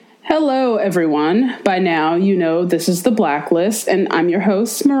everyone. By now, you know this is The Blacklist, and I'm your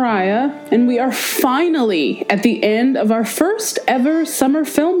host, Mariah, and we are finally at the end of our first ever summer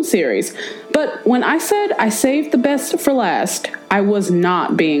film series. But when I said I saved the best for last, I was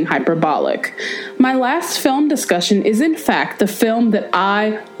not being hyperbolic. My last film discussion is in fact the film that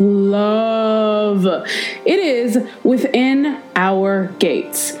I love. It is Within Our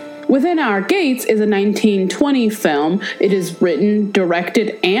Gates. Within Our Gates is a 1920 film. It is written,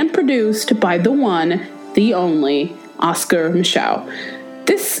 directed, and produced by the one, the only, Oscar Micheaux.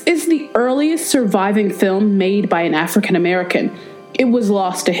 This is the earliest surviving film made by an African American. It was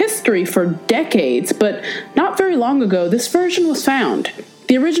lost to history for decades, but not very long ago, this version was found.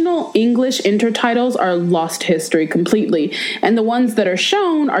 The original English intertitles are lost to history completely, and the ones that are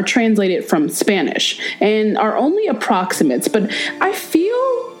shown are translated from Spanish and are only approximates, but I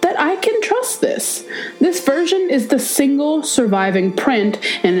feel that I can trust this. This version is the single surviving print,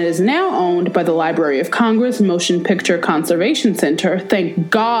 and it is now owned by the Library of Congress Motion Picture Conservation Center. Thank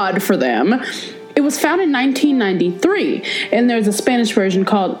God for them. It was found in 1993, and there's a Spanish version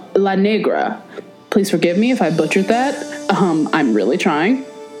called La Negra. Please forgive me if I butchered that. I'm really trying.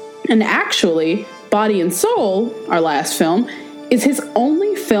 And actually, Body and Soul, our last film, is his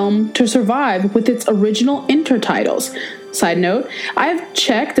only film to survive with its original intertitles. Side note, I've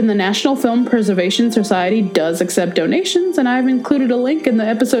checked and the National Film Preservation Society does accept donations, and I've included a link in the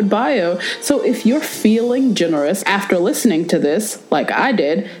episode bio, so if you're feeling generous after listening to this, like I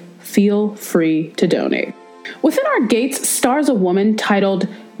did, feel free to donate. Within Our Gates stars a woman titled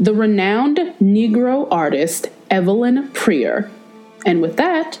the renowned Negro artist Evelyn Prior. And with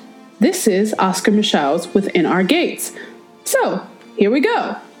that, this is Oscar Micheaux's Within Our Gates. So, here we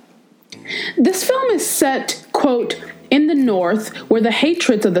go. This film is set, quote, in the North where the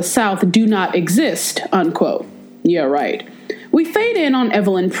hatreds of the South do not exist, unquote. Yeah, right. We fade in on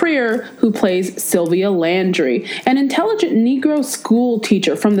Evelyn Prior, who plays Sylvia Landry, an intelligent Negro school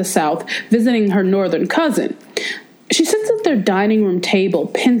teacher from the South visiting her northern cousin. She sits at their dining room table,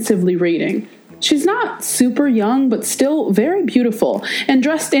 pensively reading. She's not super young, but still very beautiful, and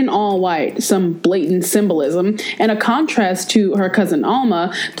dressed in all white, some blatant symbolism, and a contrast to her cousin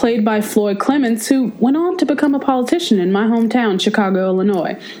Alma, played by Floyd Clements, who went on to become a politician in my hometown, Chicago,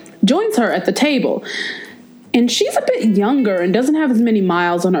 Illinois, joins her at the table. And she's a bit younger and doesn't have as many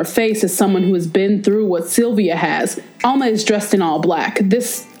miles on her face as someone who has been through what Sylvia has. Alma is dressed in all black.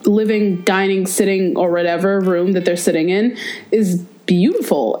 This living, dining, sitting, or whatever room that they're sitting in is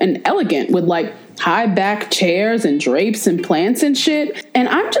beautiful and elegant with like high back chairs and drapes and plants and shit. And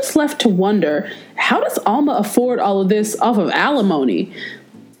I'm just left to wonder, how does Alma afford all of this off of alimony?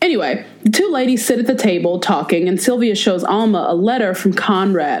 Anyway, the two ladies sit at the table talking, and Sylvia shows Alma a letter from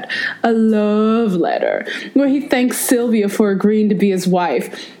Conrad, a love letter, where he thanks Sylvia for agreeing to be his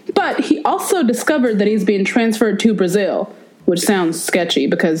wife. But he also discovered that he's being transferred to Brazil, which sounds sketchy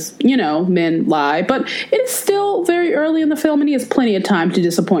because, you know, men lie, but it is still very early in the film and he has plenty of time to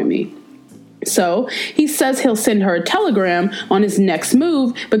disappoint me. So he says he'll send her a telegram on his next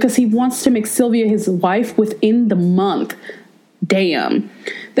move because he wants to make Sylvia his wife within the month. Damn.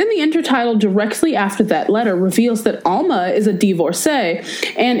 Then the intertitle directly after that letter reveals that Alma is a divorcee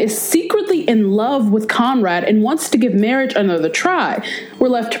and is secretly in love with Conrad and wants to give marriage another try. We're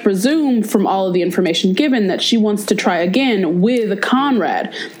left to presume from all of the information given that she wants to try again with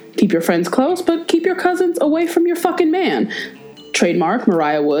Conrad. Keep your friends close, but keep your cousins away from your fucking man. Trademark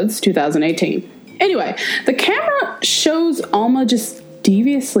Mariah Woods, 2018. Anyway, the camera shows Alma just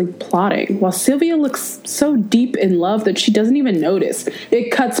deviously plotting, while Sylvia looks so deep in love that she doesn't even notice.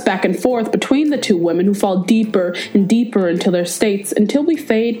 It cuts back and forth between the two women who fall deeper and deeper into their states until we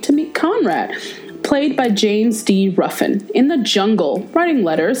fade to meet Conrad, played by James D. Ruffin, in the jungle, writing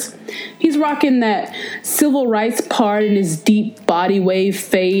letters. He's rocking that civil rights part in his deep body wave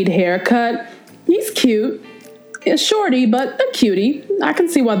fade haircut. He's cute. A shorty, but a cutie. I can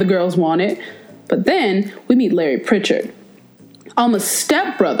see why the girls want it. But then we meet Larry Pritchard, Alma's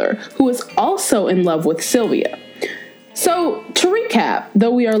stepbrother, who is also in love with Sylvia. So, to recap, though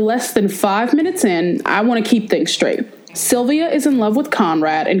we are less than 5 minutes in, I want to keep things straight. Sylvia is in love with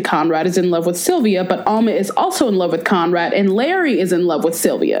Conrad, and Conrad is in love with Sylvia, but Alma is also in love with Conrad, and Larry is in love with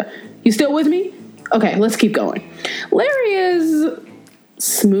Sylvia. You still with me? Okay, let's keep going. Larry is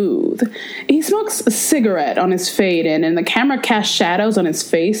smooth. He smokes a cigarette on his fade-in, and the camera casts shadows on his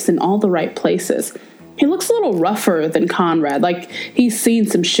face in all the right places. He looks a little rougher than Conrad, like he's seen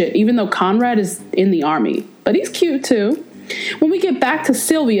some shit, even though Conrad is in the army. But he's cute, too. When we get back to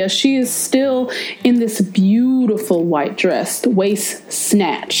Sylvia, she is still in this beautiful white dress, waist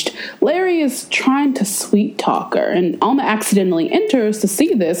snatched. Larry is trying to sweet talk her, and Alma accidentally enters to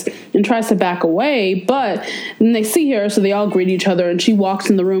see this and tries to back away, but then they see her, so they all greet each other, and she walks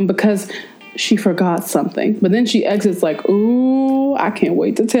in the room because she forgot something. But then she exits like, ooh, I can't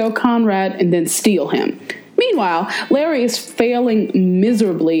wait to tell Conrad, and then steal him. Meanwhile, Larry is failing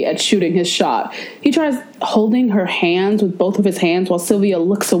miserably at shooting his shot. He tries holding her hands with both of his hands while Sylvia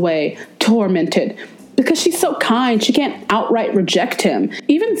looks away, tormented. Because she's so kind, she can't outright reject him.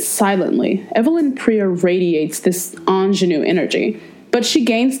 Even silently, Evelyn Prier radiates this ingenue energy. But she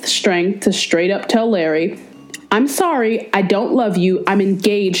gains the strength to straight up tell Larry, I'm sorry, I don't love you, I'm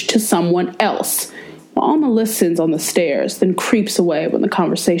engaged to someone else. While Alma listens on the stairs, then creeps away when the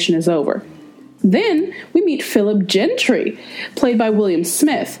conversation is over. Then we meet Philip Gentry, played by William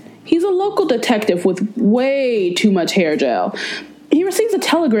Smith. He's a local detective with way too much hair gel. He receives a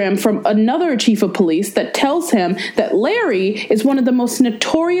telegram from another chief of police that tells him that Larry is one of the most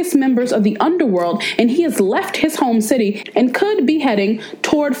notorious members of the underworld and he has left his home city and could be heading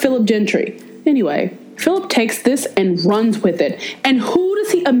toward Philip Gentry. Anyway, Philip takes this and runs with it. And who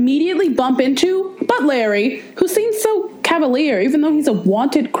does he immediately bump into but Larry, who seems so cavalier even though he's a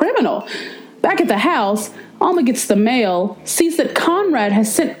wanted criminal. Back at the house, Alma gets the mail, sees that Conrad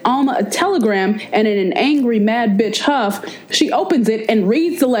has sent Alma a telegram, and in an angry mad bitch huff, she opens it and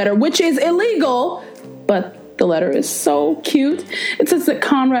reads the letter, which is illegal, but the letter is so cute. It says that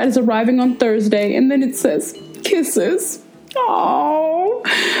Conrad is arriving on Thursday, and then it says, kisses.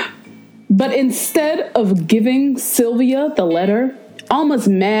 Aww. But instead of giving Sylvia the letter, Alma's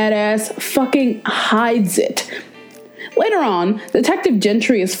mad ass fucking hides it. Later on, Detective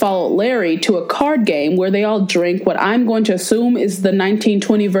Gentry has followed Larry to a card game where they all drink what I'm going to assume is the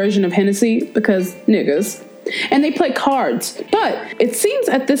 1920 version of Hennessy, because niggas. And they play cards. But it seems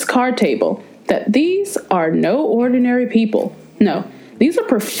at this card table that these are no ordinary people. No, these are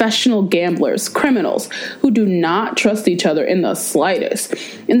professional gamblers, criminals, who do not trust each other in the slightest.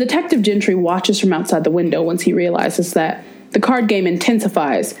 And Detective Gentry watches from outside the window once he realizes that the card game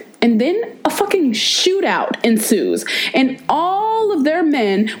intensifies. And then a fucking shootout ensues. And all of their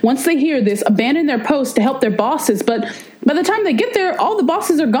men, once they hear this, abandon their posts to help their bosses. But by the time they get there, all the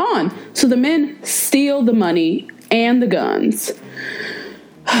bosses are gone. So the men steal the money and the guns.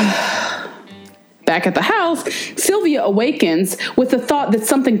 Back at the house, Sylvia awakens with the thought that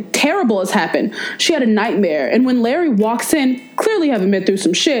something terrible has happened. She had a nightmare. And when Larry walks in, clearly having been through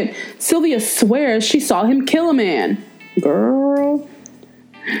some shit, Sylvia swears she saw him kill a man. Girl.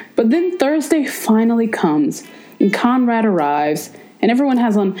 But then Thursday finally comes, and Conrad arrives, and everyone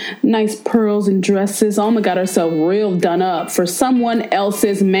has on nice pearls and dresses. Alma got herself real done up for someone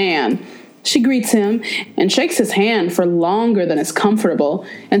else's man. She greets him and shakes his hand for longer than is comfortable,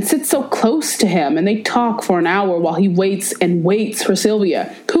 and sits so close to him, and they talk for an hour while he waits and waits for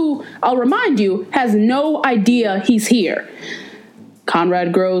Sylvia, who, I'll remind you, has no idea he's here.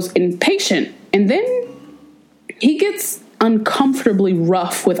 Conrad grows impatient, and then he gets uncomfortably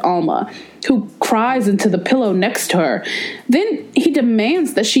rough with Alma, who cries into the pillow next to her. Then he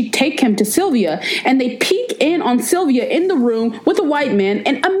demands that she take him to Sylvia, and they peek in on Sylvia in the room with a white man,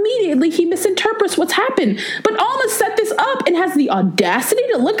 and immediately he misinterprets what's happened. But Alma set this up and has the audacity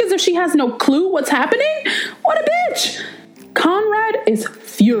to look as if she has no clue what's happening? What a bitch! Conrad is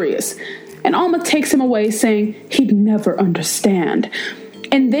furious, and Alma takes him away saying he'd never understand.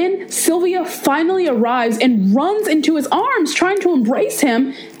 And then Sylvia finally arrives and runs into his arms, trying to embrace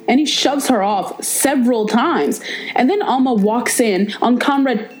him, and he shoves her off several times. And then Alma walks in on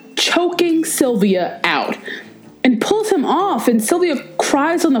Conrad choking Sylvia out and pulls him off, and Sylvia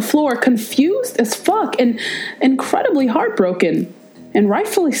cries on the floor, confused as fuck and incredibly heartbroken, and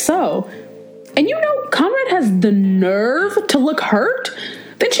rightfully so. And you know, Conrad has the nerve to look hurt.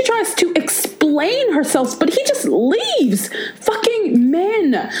 Then she tries to explain herself, but he just leaves. Fucking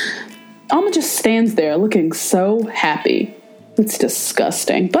men. Alma just stands there looking so happy. It's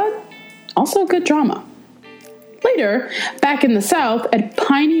disgusting, but also good drama. Later, back in the South, at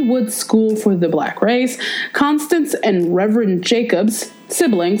Piney Wood School for the Black Race, Constance and Reverend Jacobs,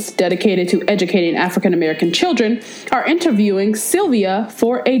 siblings dedicated to educating African American children, are interviewing Sylvia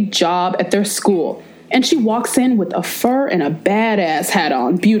for a job at their school. And she walks in with a fur and a badass hat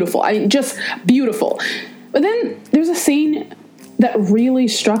on. Beautiful. I mean, just beautiful. But then there's a scene that really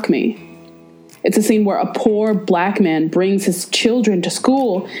struck me. It's a scene where a poor black man brings his children to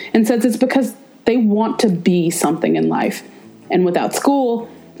school and says it's because they want to be something in life. And without school,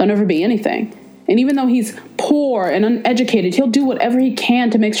 they'll never be anything. And even though he's poor and uneducated, he'll do whatever he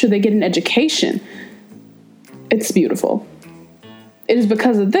can to make sure they get an education. It's beautiful. It is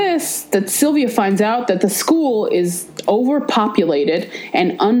because of this that Sylvia finds out that the school is overpopulated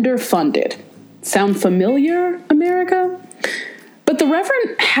and underfunded. Sound familiar, America? But the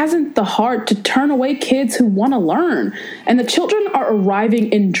Reverend hasn't the heart to turn away kids who want to learn, and the children are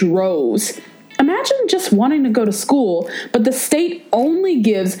arriving in droves. Imagine just wanting to go to school, but the state only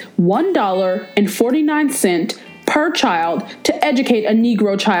gives $1.49 per child to educate a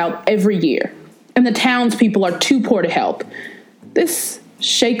Negro child every year, and the townspeople are too poor to help. This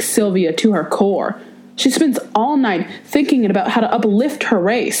shakes Sylvia to her core. She spends all night thinking about how to uplift her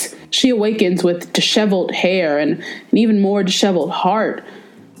race. She awakens with disheveled hair and an even more disheveled heart.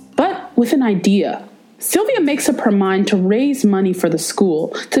 But with an idea, Sylvia makes up her mind to raise money for the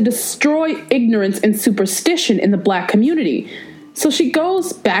school, to destroy ignorance and superstition in the Black community. So she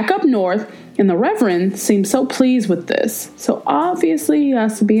goes back up north, and the Reverend seems so pleased with this. So obviously he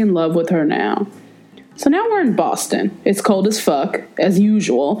has to be in love with her now. So now we're in Boston. It's cold as fuck, as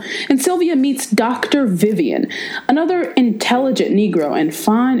usual, and Sylvia meets Dr. Vivian, another intelligent Negro and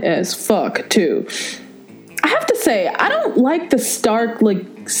fine as fuck, too. I have to say, I don't like the stark,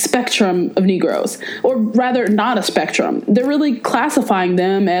 spectrum of Negroes, or rather, not a spectrum. They're really classifying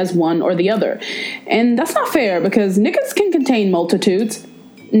them as one or the other. And that's not fair, because niggas can contain multitudes.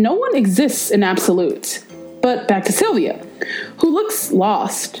 No one exists in absolutes. But back to Sylvia, who looks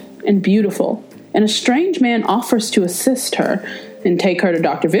lost and beautiful. And a strange man offers to assist her and take her to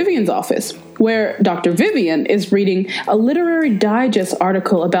Dr. Vivian's office, where Dr. Vivian is reading a Literary Digest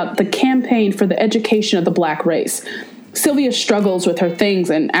article about the campaign for the education of the Black race. Sylvia struggles with her things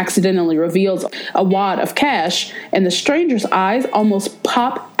and accidentally reveals a wad of cash, and the stranger's eyes almost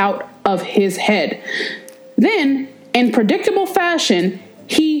pop out of his head. Then, in predictable fashion,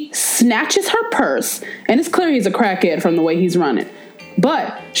 he snatches her purse, and it's clear he's a crackhead from the way he's running.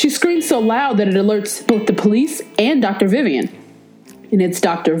 But she screams so loud that it alerts both the police and Dr. Vivian. And it's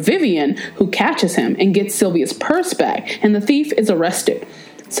Dr. Vivian who catches him and gets Sylvia's purse back, and the thief is arrested.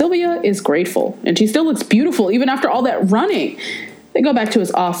 Sylvia is grateful, and she still looks beautiful even after all that running. They go back to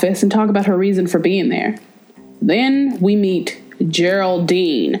his office and talk about her reason for being there. Then we meet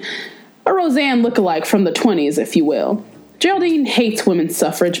Geraldine, a Roseanne lookalike from the 20s, if you will. Geraldine hates women's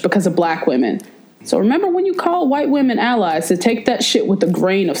suffrage because of Black women. So remember when you call white women allies to take that shit with a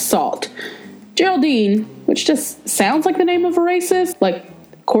grain of salt. Geraldine, which just sounds like the name of a racist, like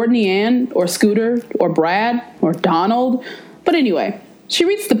Courtney Ann or Scooter or Brad or Donald. But anyway, she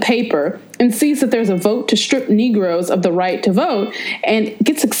reads the paper and sees that there's a vote to strip Negroes of the right to vote and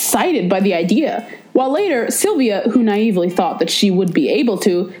gets excited by the idea. While later, Sylvia, who naively thought that she would be able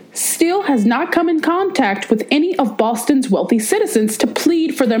to, still has not come in contact with any of Boston's wealthy citizens to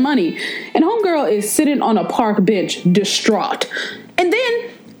plead for their money. And homegirl is sitting on a park bench, distraught. And then,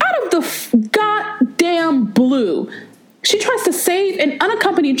 out of the goddamn blue, she tries to save an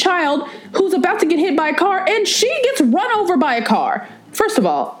unaccompanied child who's about to get hit by a car, and she gets run over by a car. First of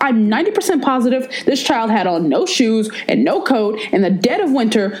all, I'm 90% positive this child had on no shoes and no coat in the dead of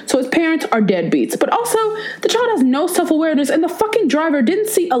winter, so his parents are deadbeats. But also, the child has no self-awareness, and the fucking driver didn't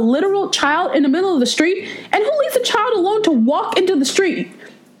see a literal child in the middle of the street, and who leaves a child alone to walk into the street?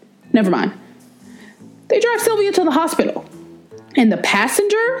 Never mind. They drive Sylvia to the hospital. And the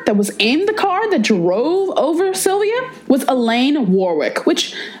passenger that was in the car that drove over Sylvia was Elaine Warwick,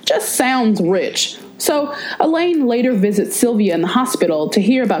 which just sounds rich. So Elaine later visits Sylvia in the hospital to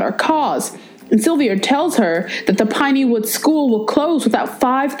hear about her cause. And Sylvia tells her that the Piney Woods School will close without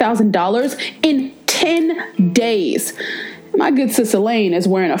 $5,000 in 10 days. My good sis Elaine is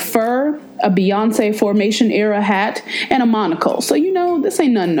wearing a fur, a Beyonce Formation era hat, and a monocle. So you know, this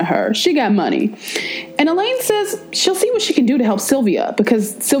ain't nothing to her. She got money. And Elaine says she'll see what she can do to help Sylvia,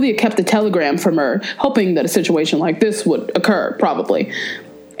 because Sylvia kept a telegram from her, hoping that a situation like this would occur, probably.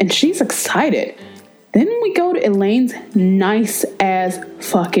 And she's excited. Then we go to Elaine's nice-ass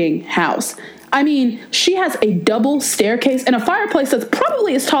fucking house. I mean, she has a double staircase and a fireplace that's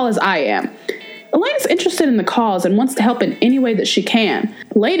probably as tall as I am. Elaine is interested in the cause and wants to help in any way that she can.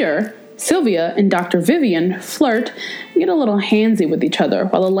 Later, Sylvia and Dr. Vivian flirt and get a little handsy with each other,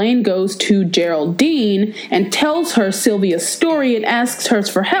 while Elaine goes to Geraldine and tells her Sylvia's story and asks her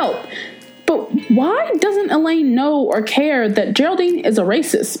for help. But why doesn't Elaine know or care that Geraldine is a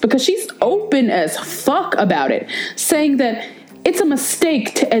racist? Because she's open as fuck about it, saying that it's a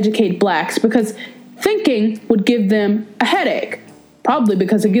mistake to educate blacks because thinking would give them a headache. Probably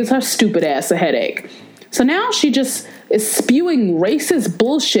because it gives her stupid ass a headache. So now she just is spewing racist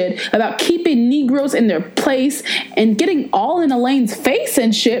bullshit about keeping Negroes in their place and getting all in Elaine's face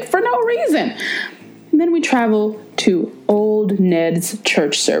and shit for no reason. And then we travel to Old Ned's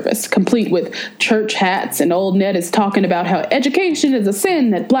church service, complete with church hats, and Old Ned is talking about how education is a sin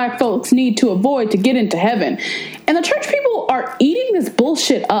that black folks need to avoid to get into heaven. And the church people are eating this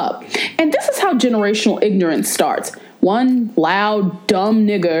bullshit up. And this is how generational ignorance starts. One loud, dumb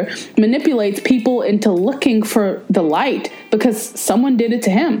nigger manipulates people into looking for the light because someone did it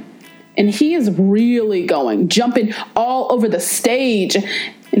to him. And he is really jumping all over the stage.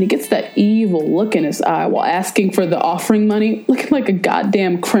 And he gets that evil look in his eye while asking for the offering money, looking like a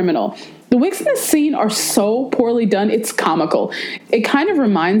goddamn criminal. The wigs in this scene are so poorly done, it's comical. It kind of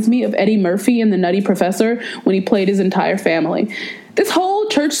reminds me of Eddie Murphy in The Nutty Professor when he played his entire family. This whole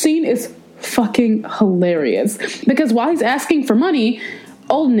church scene is fucking hilarious because while he's asking for money,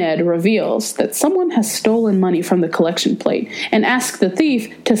 Old Ned reveals that someone has stolen money from the collection plate and asks the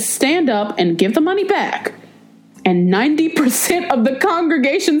thief to stand up and give the money back. And 90% of the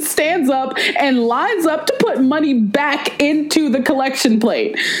congregation stands up and lines up to put money back into the collection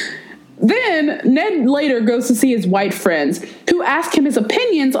plate. Then Ned later goes to see his white friends, who ask him his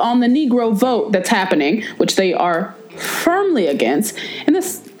opinions on the Negro vote that's happening, which they are firmly against. And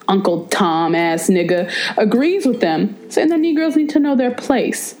this Uncle Tom ass nigga agrees with them, saying that Negroes need to know their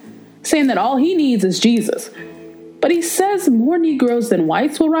place, saying that all he needs is Jesus. But he says more Negroes than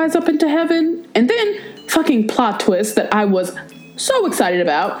whites will rise up into heaven. And then, fucking plot twist that I was so excited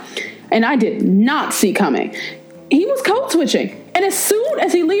about, and I did not see coming. He was code switching. And as soon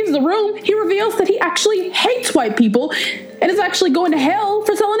as he leaves the room, he reveals that he actually hates white people and is actually going to hell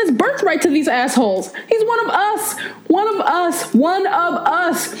for selling his birthright to these assholes. He's one of us. One of us. One of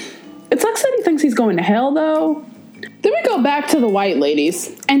us. It sucks that he thinks he's going to hell, though. Then we go back to the white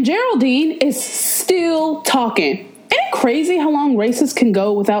ladies, and Geraldine is still talking. Isn't it crazy how long racists can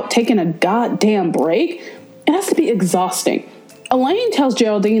go without taking a goddamn break? It has to be exhausting. Elaine tells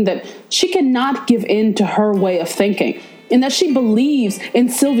Geraldine that she cannot give in to her way of thinking and that she believes in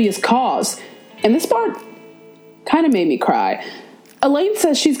Sylvia's cause. And this part kind of made me cry. Elaine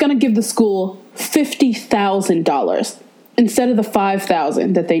says she's going to give the school $50,000 instead of the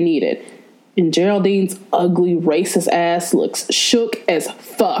 $5,000 that they needed. And Geraldine's ugly racist ass looks shook as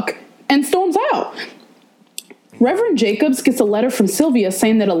fuck and storms out. Reverend Jacobs gets a letter from Sylvia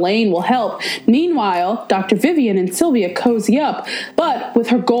saying that Elaine will help. Meanwhile, Dr. Vivian and Sylvia cozy up, but with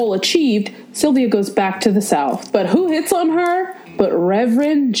her goal achieved, Sylvia goes back to the South. But who hits on her? But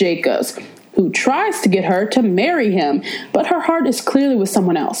Reverend Jacobs, who tries to get her to marry him, but her heart is clearly with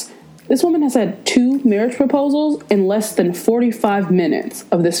someone else. This woman has had 2 marriage proposals in less than 45 minutes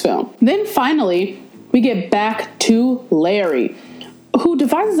of this film. Then finally, we get back to Larry, who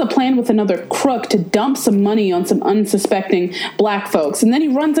devises a plan with another crook to dump some money on some unsuspecting black folks. And then he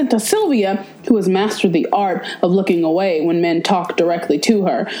runs into Sylvia, who has mastered the art of looking away when men talk directly to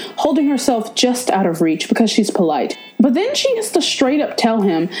her, holding herself just out of reach because she's polite. But then she has to straight up tell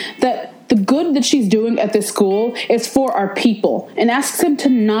him that the good that she's doing at this school is for our people and asks him to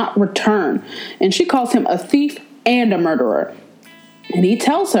not return. And she calls him a thief and a murderer. And he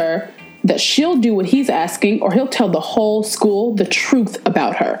tells her that she'll do what he's asking or he'll tell the whole school the truth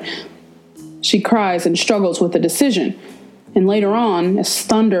about her. She cries and struggles with the decision. And later on, as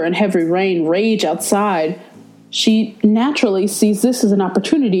thunder and heavy rain rage outside, she naturally sees this as an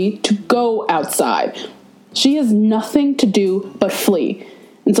opportunity to go outside. She has nothing to do but flee.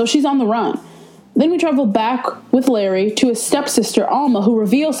 And so she's on the run. Then we travel back with Larry to his stepsister, Alma, who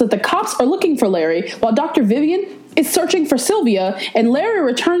reveals that the cops are looking for Larry while Dr. Vivian is searching for Sylvia, and Larry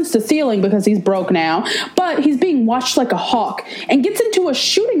returns to Theling because he's broke now, but he's being watched like a hawk and gets into a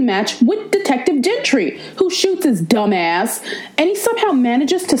shooting match with Detective Gentry, who shoots his dumb ass, and he somehow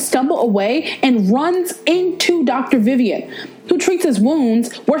manages to stumble away and runs into Dr. Vivian, who treats his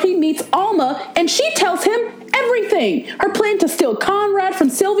wounds, where he meets Alma, and she tells him everything. Her plan to steal Conrad from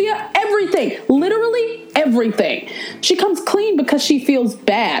Sylvia, everything. Literally everything. She comes clean because she feels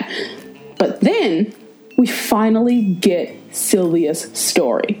bad. But then we finally get Sylvia's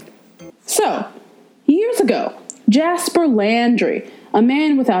story. So, years ago, Jasper Landry, a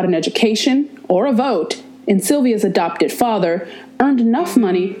man without an education or a vote, and Sylvia's adopted father, earned enough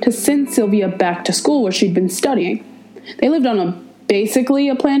money to send Sylvia back to school where she'd been studying. They lived on basically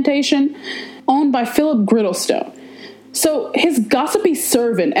a plantation owned by Philip Griddlestone. So his gossipy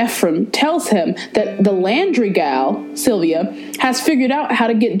servant, Ephraim, tells him that the Landry gal, Sylvia, has figured out how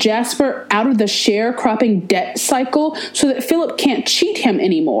to get Jasper out of the sharecropping debt cycle so that Philip can't cheat him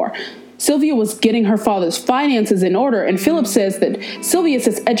anymore. Sylvia was getting her father's finances in order, and Philip says that Sylvia's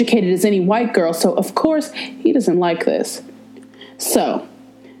as educated as any white girl, so of course he doesn't like this. So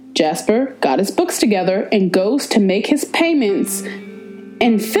Jasper got his books together and goes to make his payments,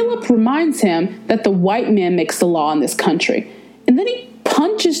 And Philip reminds him that the white man makes the law in this country. And then he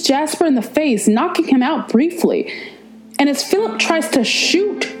punches Jasper in the face, knocking him out briefly. And as Philip tries to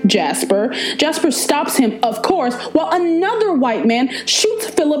shoot Jasper, Jasper stops him, of course, while another white man shoots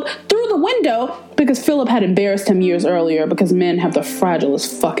Philip through the window because Philip had embarrassed him years earlier because men have the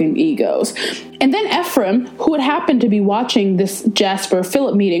fragilest fucking egos. And then Ephraim, who had happened to be watching this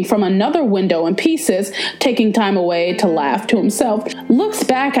Jasper-Philip meeting from another window in pieces, taking time away to laugh to himself, looks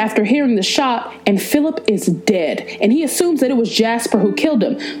back after hearing the shot and Philip is dead. And he assumes that it was Jasper who killed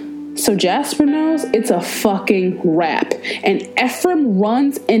him. So Jasper knows it's a fucking wrap. And Ephraim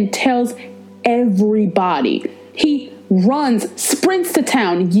runs and tells everybody. He runs, sprints to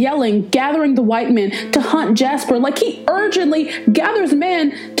town, yelling, gathering the white men to hunt Jasper like he urgently gathers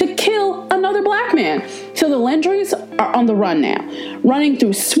men to kill another black man. So the Landrys are on the run now, running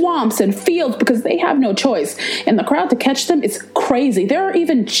through swamps and fields because they have no choice. And the crowd to catch them is crazy. There are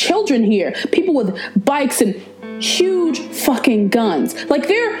even children here, people with bikes and huge fucking guns. Like,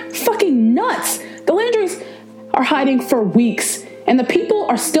 they're fucking nuts. The Landrys are hiding for weeks, and the people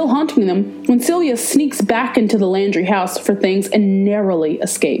are still hunting them when Sylvia sneaks back into the Landry house for things and narrowly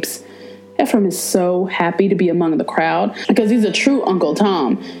escapes. Ephraim is so happy to be among the crowd because he's a true Uncle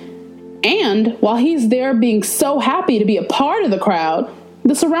Tom. And while he's there being so happy to be a part of the crowd,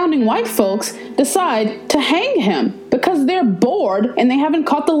 the surrounding white folks decide to hang him because they're bored and they haven't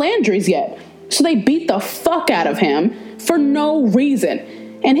caught the Landrys yet. So they beat the fuck out of him for no reason.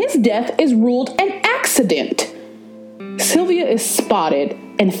 And his death is ruled an accident. Sylvia is spotted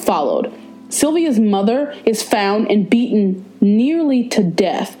and followed. Sylvia's mother is found and beaten nearly to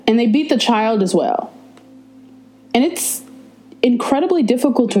death. And they beat the child as well. And it's incredibly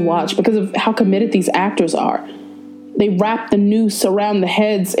difficult to watch because of how committed these actors are. They wrap the noose around the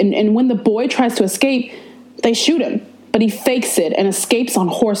heads, and when the boy tries to escape, they shoot him. But he fakes it and escapes on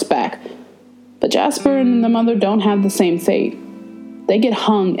horseback. But Jasper and the mother don't have the same fate. They get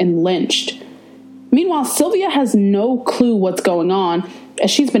hung and lynched. Meanwhile, Sylvia has no clue what's going on as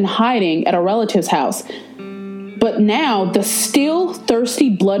she's been hiding at a relative's house. But now the still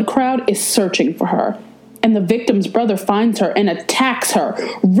thirsty blood crowd is searching for her. And the victim's brother finds her and attacks her,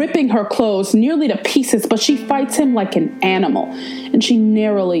 ripping her clothes nearly to pieces, but she fights him like an animal. And she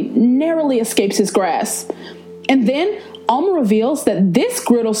narrowly escapes his grasp. And then Alma reveals that this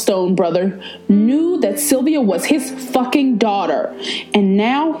Griddlestone brother knew that Sylvia was his fucking daughter. And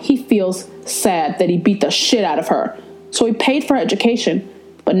now he feels sad that he beat the shit out of her. So he paid for her education,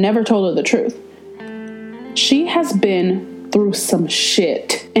 but never told her the truth. She has been through some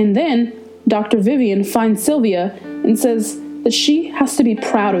shit. And then Dr. Vivian finds Sylvia and says that she has to be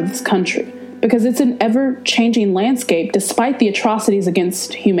proud of this country because it's an ever-changing landscape despite the atrocities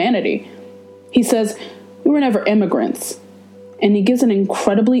against humanity. He says, "We were never immigrants." And he gives an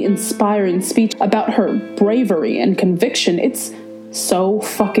incredibly inspiring speech about her bravery and conviction. It's so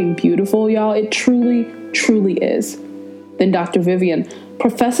fucking beautiful, y'all. It truly, truly is. Then Dr. Vivian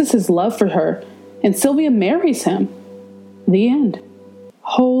professes his love for her, and Sylvia marries him. The end.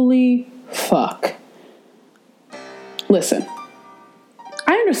 Holy fuck. Listen,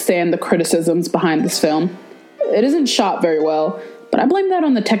 I understand the criticisms behind this film. It isn't shot very well, but I blame that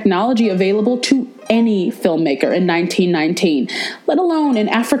on the technology available to any filmmaker in 1919, let alone an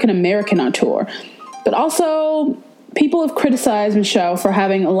African-American auteur. But also, people have criticized Michel for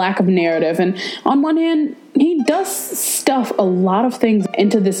having a lack of narrative, and on one hand, he does stuff a lot of things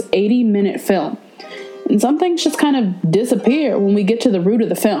into this 80-minute film. And some things just kind of disappear when we get to the root of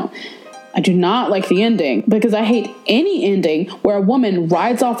the film. I do not like the ending because I hate any ending where a woman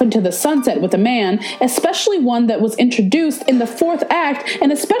rides off into the sunset with a man, especially one that was introduced in the fourth act,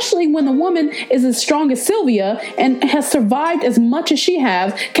 and especially when the woman is as strong as Sylvia and has survived as much as she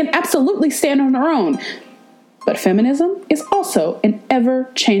has, can absolutely stand on her own. But feminism is also an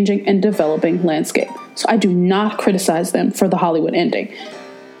ever-changing and developing landscape, so I do not criticize them for the Hollywood ending.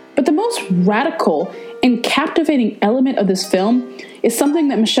 But the most radical and captivating element of this film is something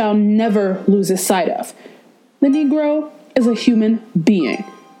that Michel never loses sight of. The Negro is a human being.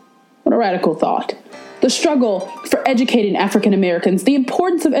 What a radical thought. The struggle for educating African Americans, the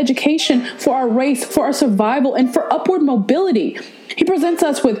importance of education for our race, for our survival, and for upward mobility. He presents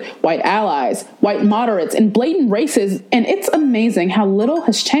us with white allies, white moderates, and blatant racists, and it's amazing how little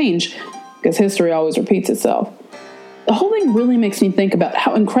has changed, because history always repeats itself. The whole thing really makes me think about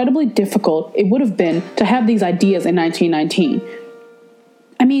how incredibly difficult it would have been to have these ideas in 1919.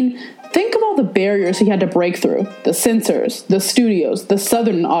 I mean, think of all the barriers he had to break through. The censors, the studios, the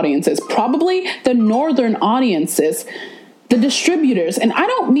southern audiences, probably the northern audiences, the distributors. And I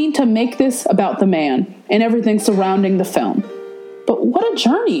don't mean to make this about the man and everything surrounding the film. But what what a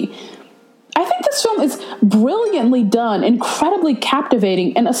journey. I think this film is brilliantly done, incredibly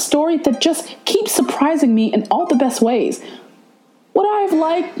captivating, and a story that just keeps surprising me in all the best ways. Would I have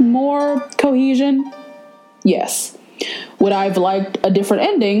liked more cohesion? Yes. Would I have liked a different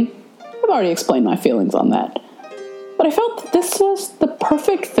ending? I've already explained my feelings on that. But I felt that this was the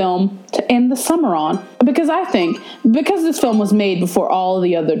perfect film to end the summer on, because this film was made before all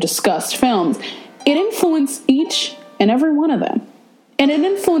the other discussed films, it influenced each and every one of them. And it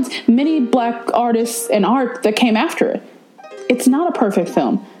influenced many Black artists and art that came after it. It's not a perfect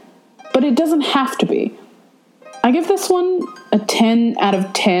film, but it doesn't have to be. I give this one a 10 out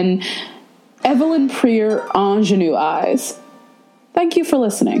of 10 Evelyn Prier ingenue eyes. Thank you for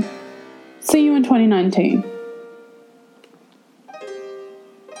listening. See you in 2019.